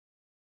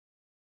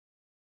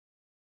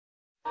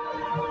Hey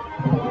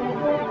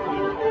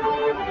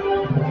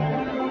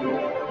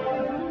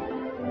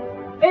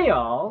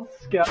y'all,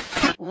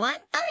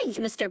 What? Eyes,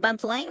 Mr.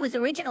 Bumpline was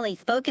originally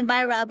spoken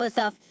by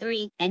Robosoft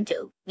 3 and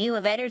 2. New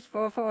eventers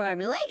for our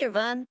later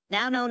one,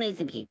 now known as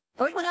MP.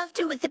 First one off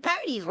 2 was the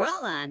parties we're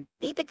all on.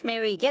 Deepak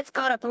Mary gets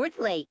caught up with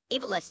late.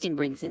 Evil Estin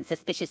brings in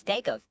suspicious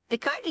takeoffs. The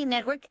Cartoon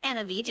Network and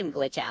a Vegan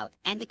glitch out.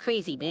 And the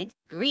Crazy Mint,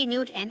 Green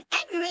Newt, and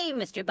every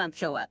Mr. Bump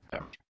show up.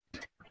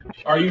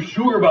 Are you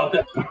sure about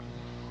that?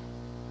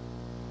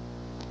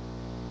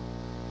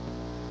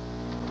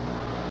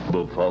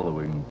 The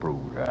following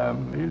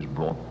program is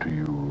brought to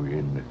you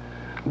in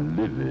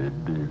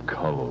livid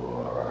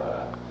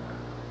color.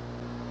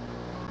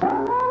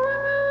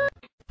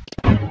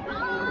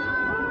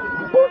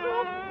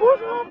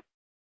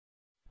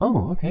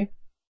 Oh, okay.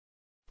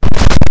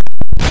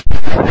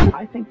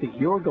 I think that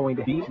you're going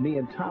to beat me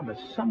and Thomas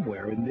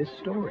somewhere in this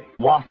story.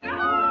 What?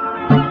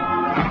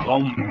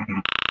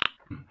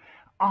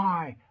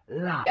 I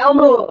love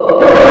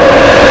Elmo!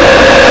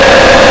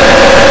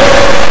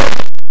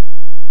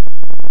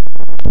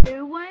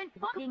 You weren't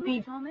fucking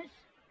me, Thomas.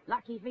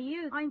 Lucky for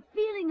you, I'm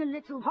feeling a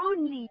little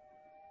lonely.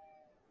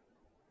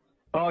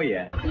 Oh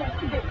yeah. Yes,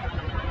 a bit.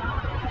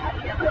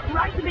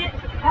 Right a bit.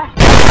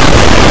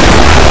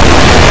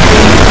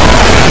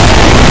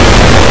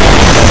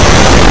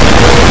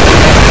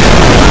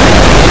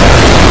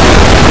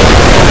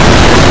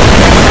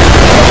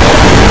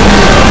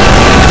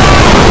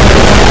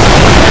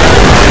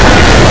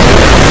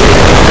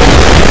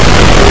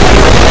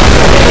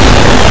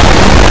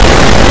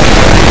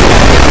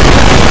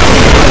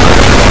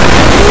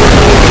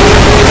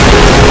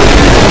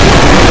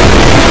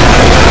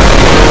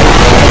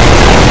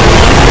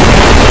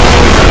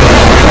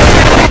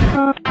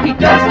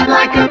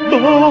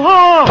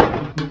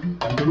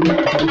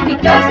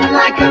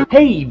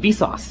 Hey,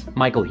 Vsauce.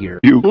 Michael here.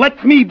 you.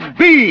 Let me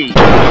be!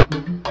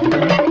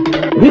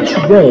 Which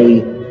way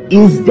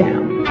is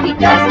down? He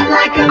doesn't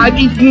like him. I've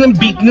eaten them,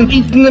 beaten them,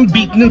 eaten them,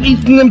 beaten them,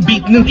 eaten them,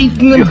 beaten them,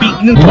 eaten them,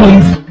 beaten them.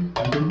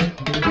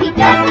 He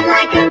doesn't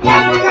like him.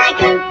 Doesn't like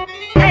him.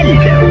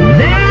 Hello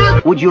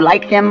there! Would you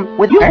like them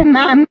with your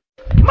ma'am?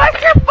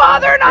 Must your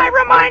father and I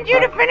remind you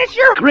to finish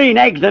your Green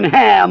eggs and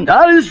ham!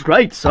 That is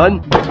right,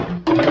 son.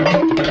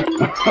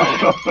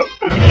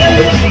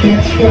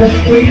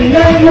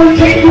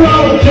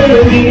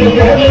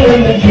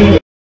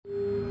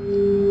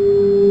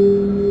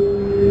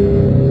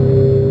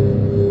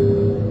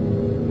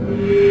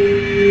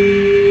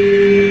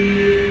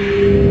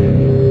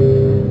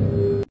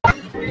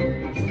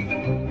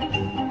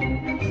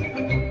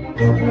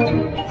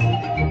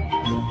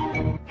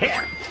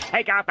 Here,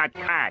 take out that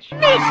cash.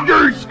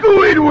 Mr.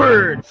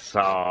 Squidward!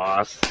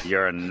 Sauce,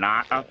 you're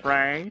not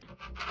afraid?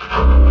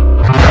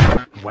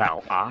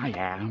 Well, I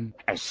am,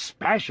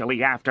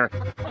 especially after...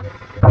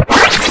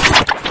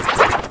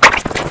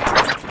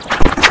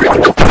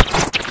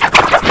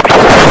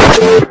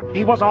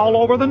 He was all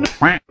over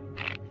the...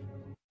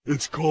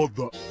 It's called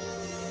the...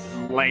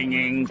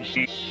 Slinging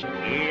shish.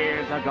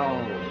 Years ago,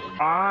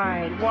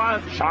 I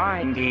was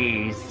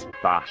Chinese.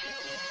 The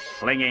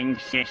slinging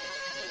shish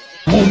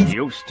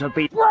used to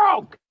be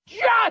broke,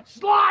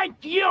 just like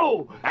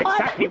you!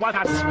 Except he was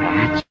a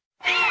spat.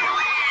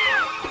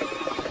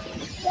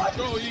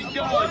 So you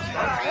guys...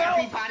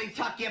 Everybody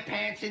tuck your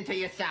pants into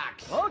your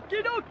socks.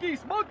 Okie dokie,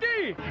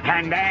 Smokey!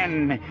 And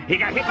then he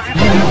got hit by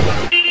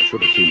a...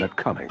 Should have seen that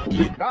coming.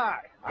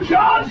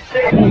 John C.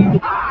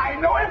 I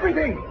know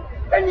everything,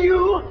 and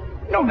you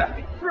know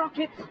nothing.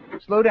 rockets.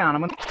 Slow down,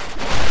 I'm gonna...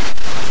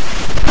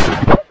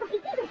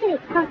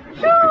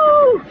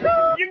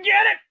 You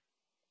get it?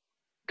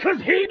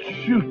 'Cause he...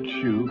 Shoot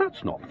you.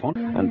 That's not fun.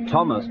 And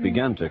Thomas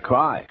began to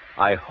cry.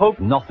 I hope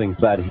nothing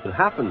bad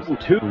happens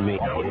to me.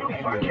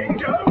 fucking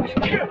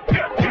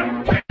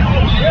does.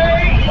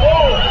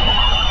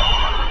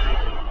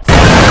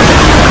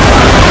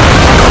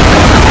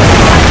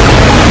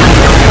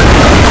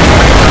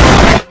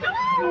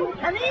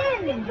 Come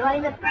in and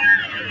join the...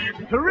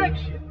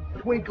 Correction,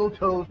 Twinkle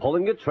Toes.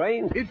 Pulling a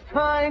train. It's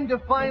time to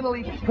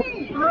finally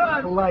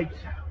run lights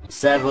out.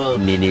 Several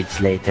minutes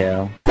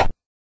later.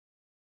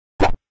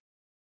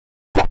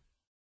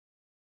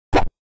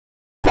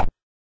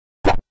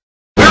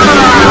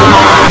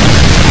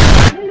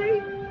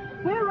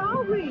 Where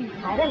are we?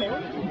 I don't know.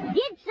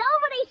 Did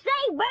somebody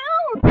say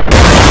Bill?